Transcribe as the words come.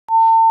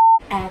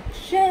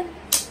Action!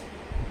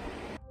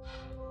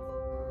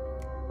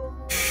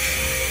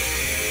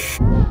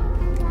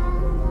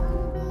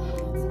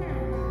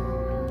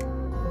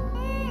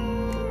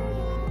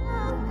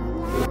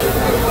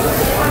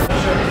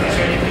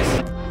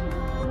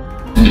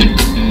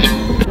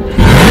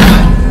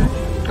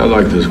 I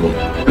like this one.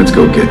 Let's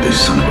go get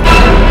this son of a...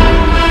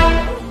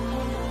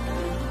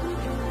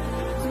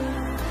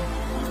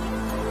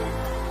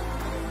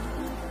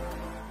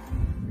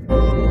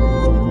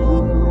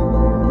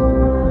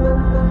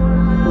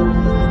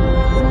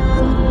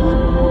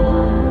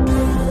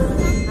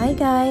 Hi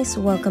guys,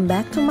 welcome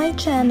back to my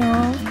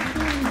channel.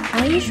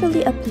 I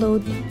usually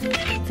upload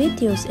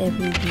videos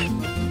every week.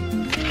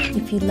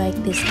 If you like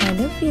this kind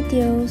of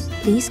videos,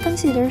 please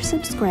consider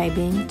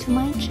subscribing to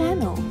my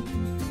channel.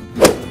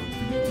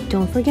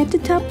 Don't forget to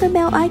tap the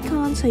bell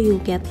icon so you'll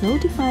get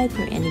notified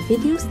for any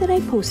videos that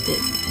I posted.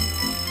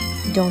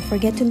 Don't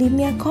forget to leave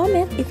me a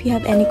comment if you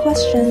have any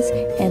questions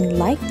and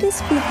like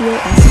this video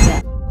as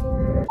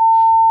well.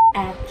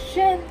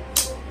 Action!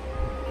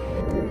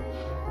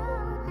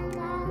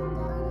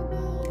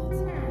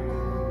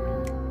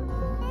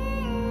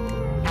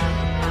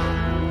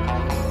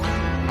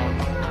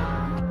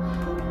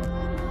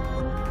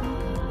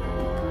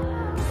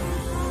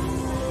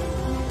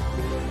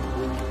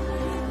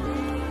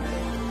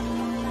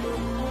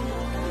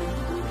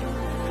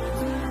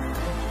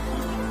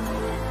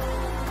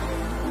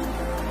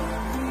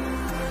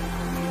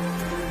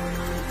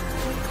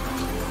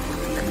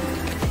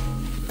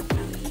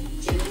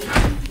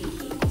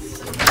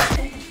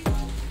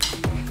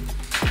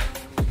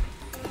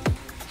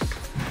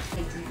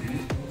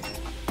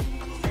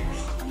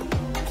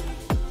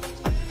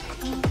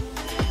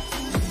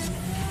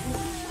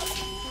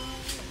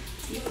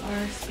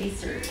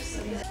 Spacers.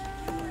 So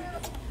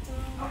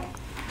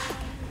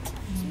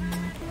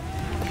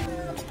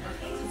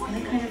it's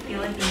gonna kind of feel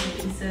like there's a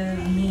piece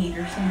of meat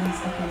or something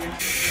stuck in your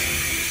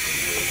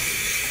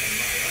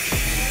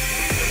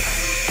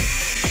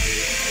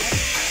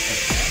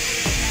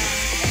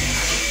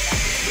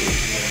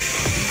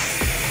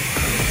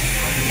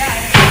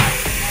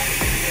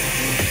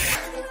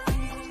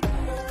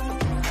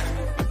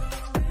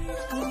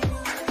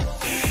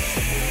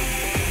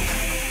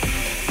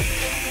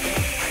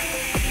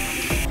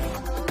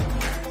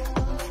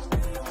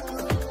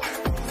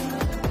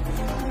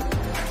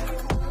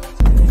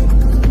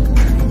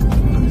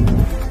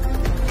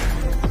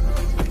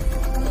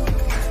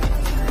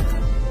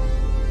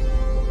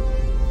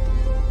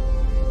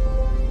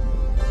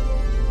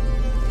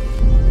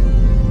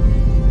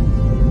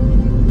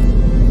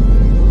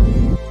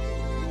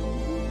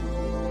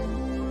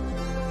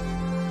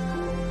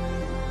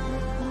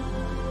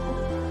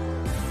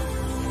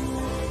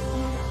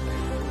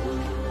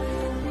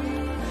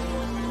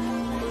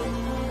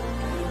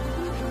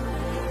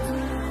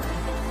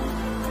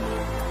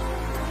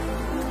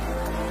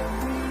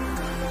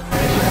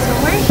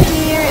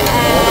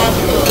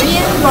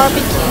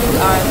Barbecue,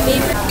 our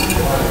favorite.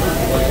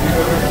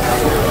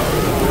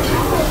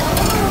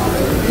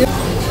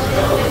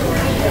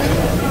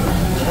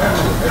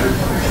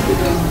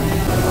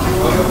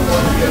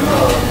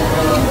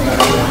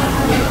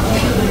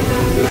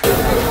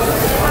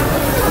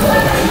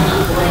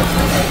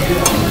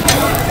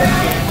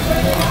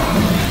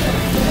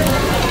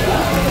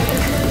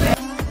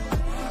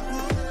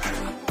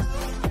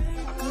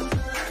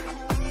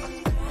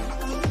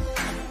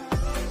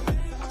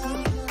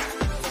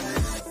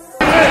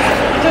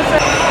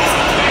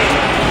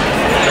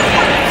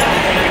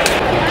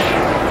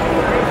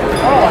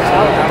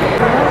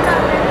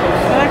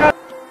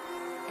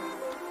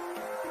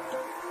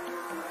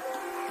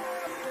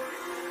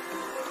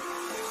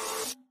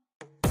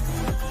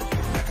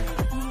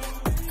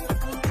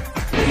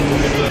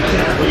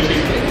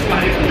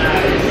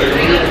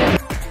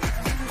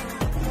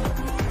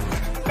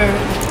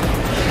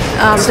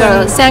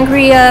 So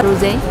sangria,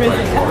 rosé.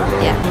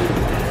 Yeah.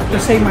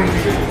 Just say mine.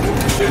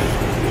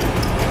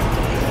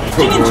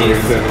 Gin and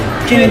juice.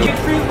 Gin and juice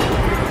fruit.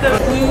 The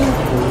blue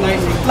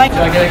lightning. Like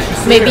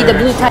Maybe the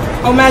blue type.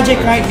 Oh,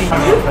 magic lightning.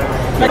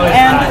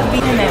 And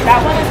V&M.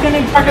 That one is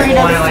gonna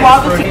margarita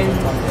suave.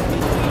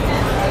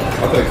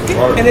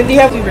 And then do you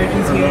have two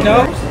versions here?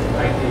 No.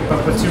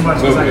 Don't put too much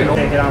because I can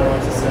take it out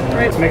once it's in.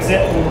 Right. Mix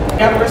it.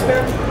 You have a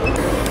wristband?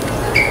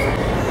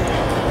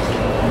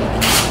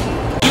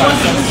 You want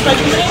some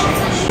spicy?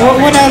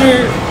 What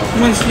other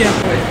ones do you have?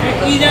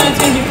 You know it's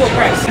going to be full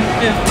price.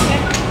 Yeah.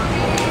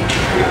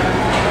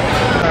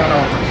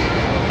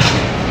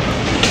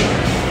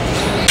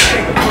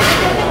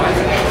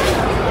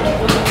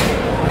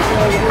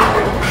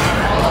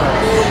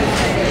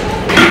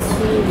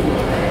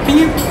 Can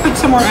you put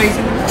some more ice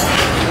in there?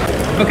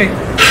 Okay.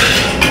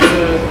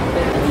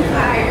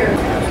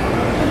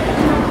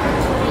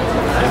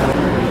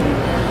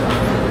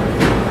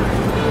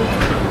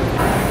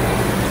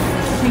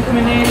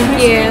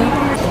 Thank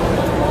you.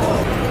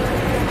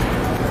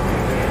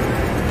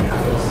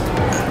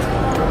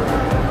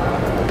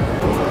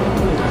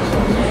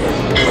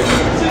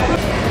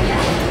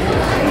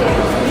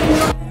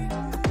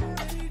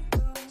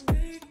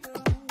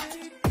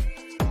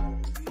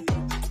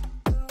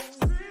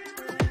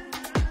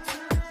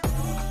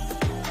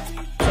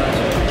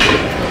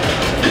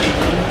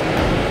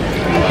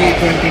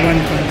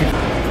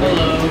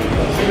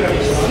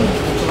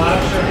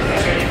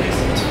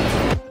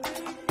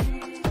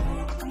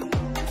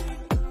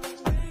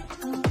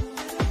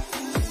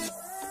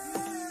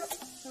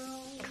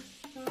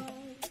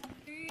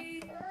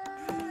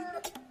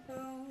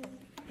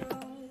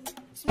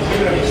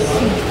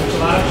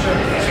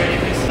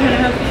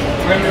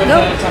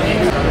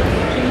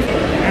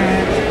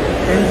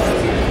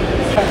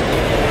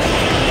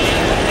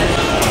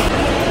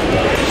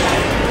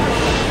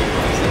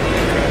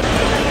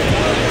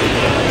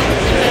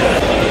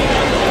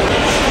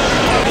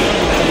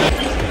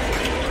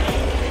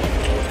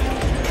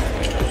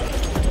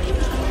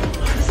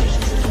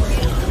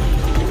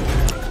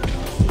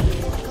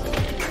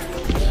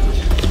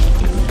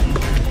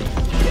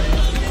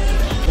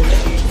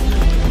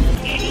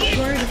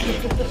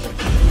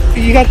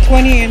 You got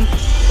 20 and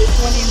 20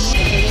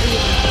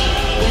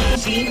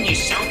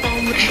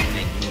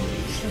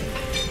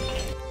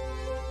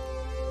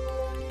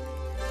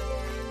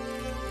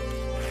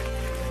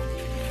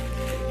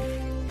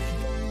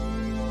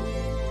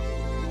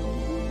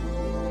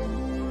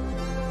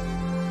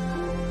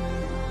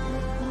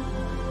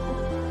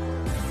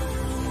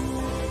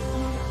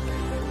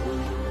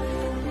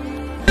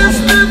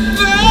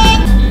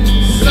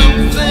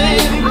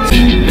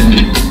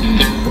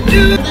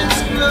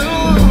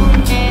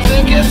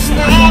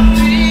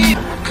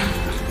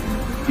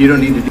 You don't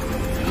need to do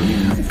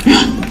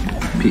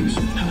peace.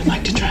 I would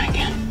like to try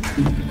again.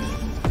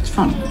 It's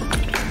fun.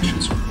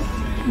 It's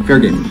fair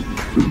game.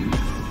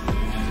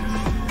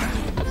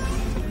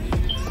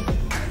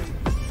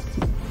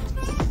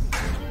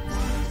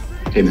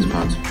 Hey, Ms.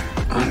 Potts.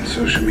 On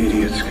social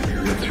media, it's gonna be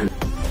real through.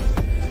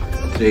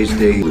 Today's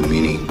day,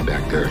 meaning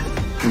back there.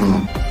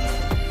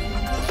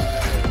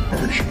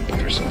 Orange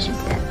butter sauce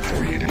about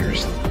 48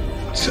 hours.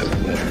 Set it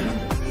lit.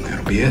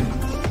 That'll be it.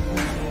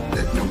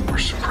 No more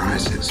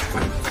surprises,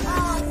 but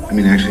I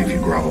mean, actually, if you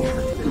grovel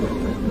for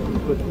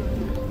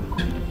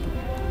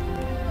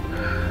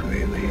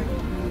lately,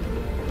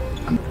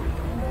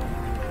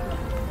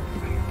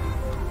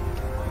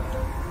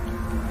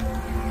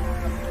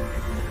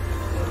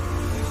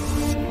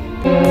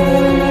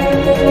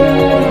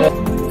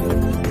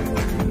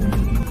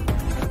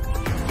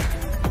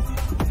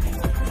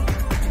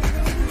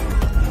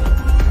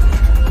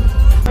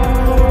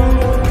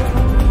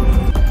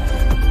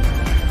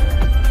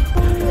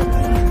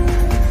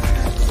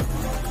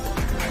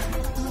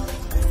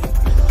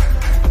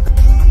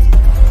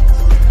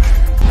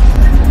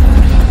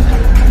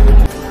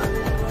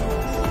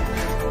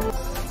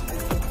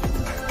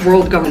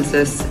 World governs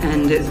this,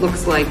 and it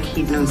looks like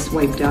he knows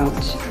wiped out.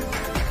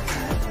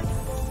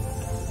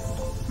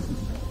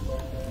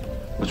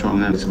 what's wrong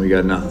with that? Listen, we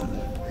got nothing.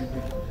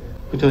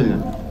 Who told you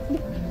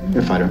that?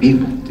 You're a fighter.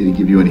 Evil. Did he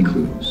give you any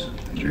clues?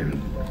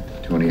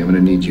 Tony, I'm gonna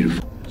need you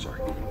to. Sorry.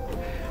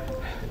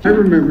 I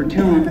remember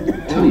telling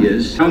you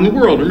in the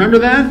world. Remember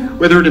that?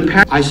 Whether it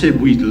passed, I said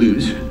we'd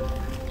lose.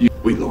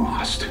 We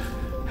lost.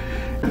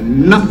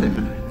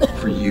 Nothing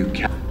for you,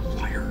 cat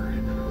liar.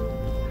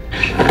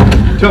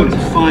 Tony,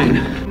 fine.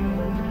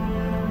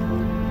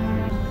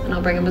 And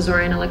I'll bring a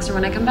Bazorian elixir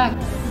when I come back.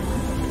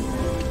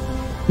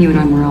 You and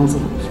I morale's a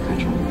little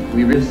fragile.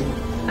 We risk.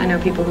 I know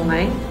people who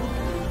might.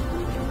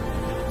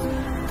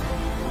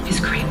 His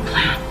great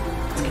plan.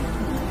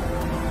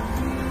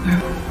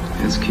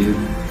 That's cute.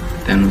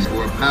 Then was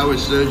For a power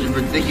surgeon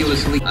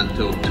ridiculously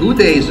until 2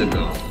 days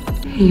ago.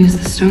 He used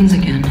the stones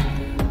again.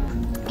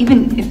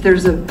 Even if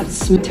there's a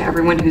smith to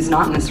everyone who's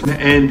not in this room.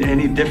 end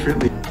any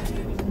differently.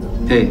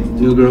 Hey,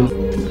 new girl.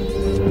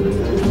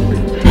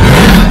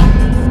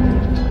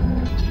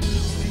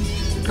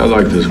 I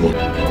like this one.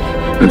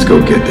 Let's go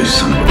get this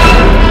son of a...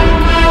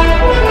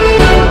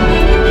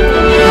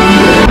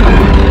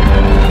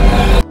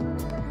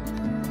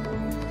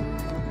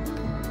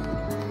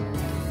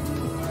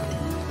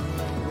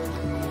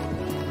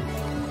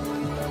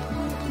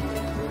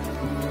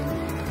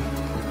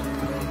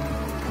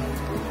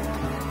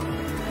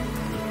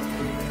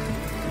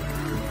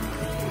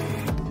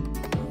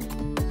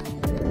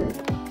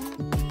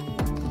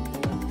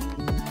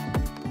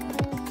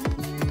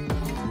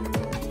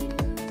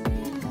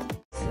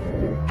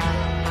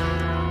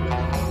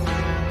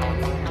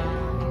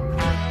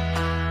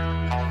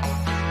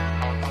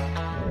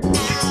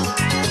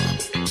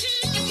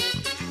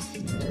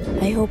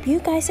 I hope you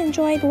guys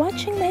enjoyed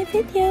watching my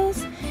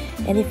videos,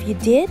 and if you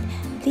did,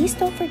 please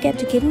don't forget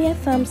to give me a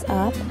thumbs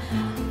up,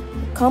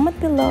 comment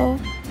below,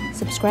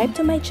 subscribe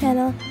to my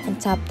channel, and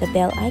tap the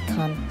bell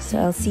icon. So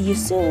I'll see you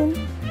soon.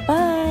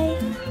 Bye!